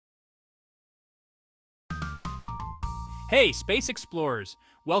Hey, space explorers!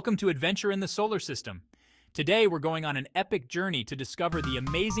 Welcome to Adventure in the Solar System. Today we're going on an epic journey to discover the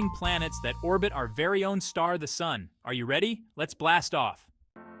amazing planets that orbit our very own star, the Sun. Are you ready? Let's blast off.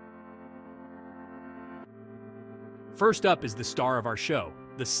 First up is the star of our show,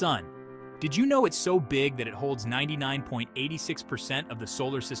 the Sun. Did you know it's so big that it holds 99.86% of the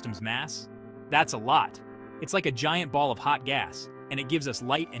solar system's mass? That's a lot. It's like a giant ball of hot gas, and it gives us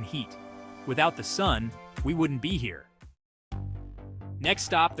light and heat. Without the Sun, we wouldn't be here. Next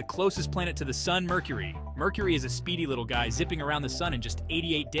stop, the closest planet to the Sun, Mercury. Mercury is a speedy little guy zipping around the Sun in just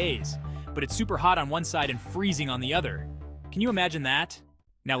 88 days, but it's super hot on one side and freezing on the other. Can you imagine that?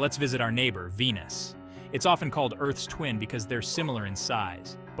 Now let's visit our neighbor, Venus. It's often called Earth's twin because they're similar in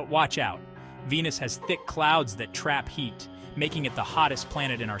size. But watch out, Venus has thick clouds that trap heat, making it the hottest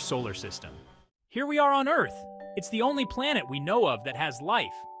planet in our solar system. Here we are on Earth. It's the only planet we know of that has life.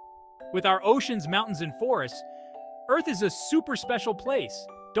 With our oceans, mountains, and forests, Earth is a super special place.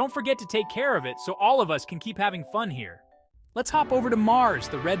 Don't forget to take care of it so all of us can keep having fun here. Let's hop over to Mars,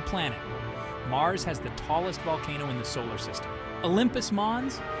 the red planet. Mars has the tallest volcano in the solar system. Olympus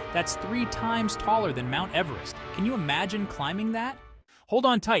Mons? That's 3 times taller than Mount Everest. Can you imagine climbing that? Hold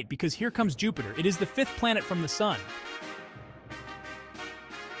on tight because here comes Jupiter. It is the 5th planet from the Sun.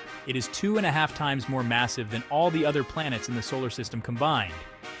 It is 2.5 times more massive than all the other planets in the solar system combined.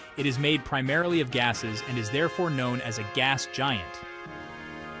 It is made primarily of gases and is therefore known as a gas giant.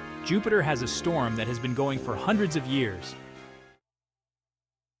 Jupiter has a storm that has been going for hundreds of years.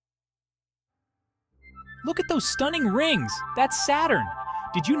 Look at those stunning rings! That's Saturn!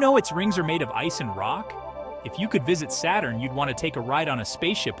 Did you know its rings are made of ice and rock? If you could visit Saturn, you'd want to take a ride on a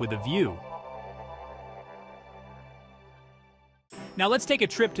spaceship with a view. Now let's take a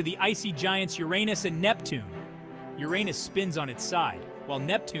trip to the icy giants Uranus and Neptune. Uranus spins on its side, while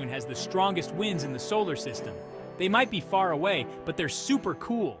Neptune has the strongest winds in the solar system. They might be far away, but they're super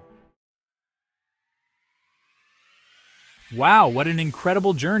cool. Wow, what an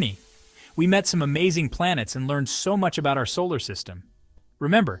incredible journey! We met some amazing planets and learned so much about our solar system.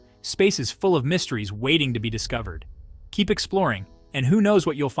 Remember, space is full of mysteries waiting to be discovered. Keep exploring, and who knows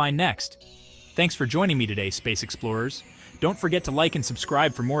what you'll find next. Thanks for joining me today, space explorers. Don't forget to like and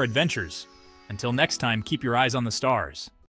subscribe for more adventures. Until next time, keep your eyes on the stars.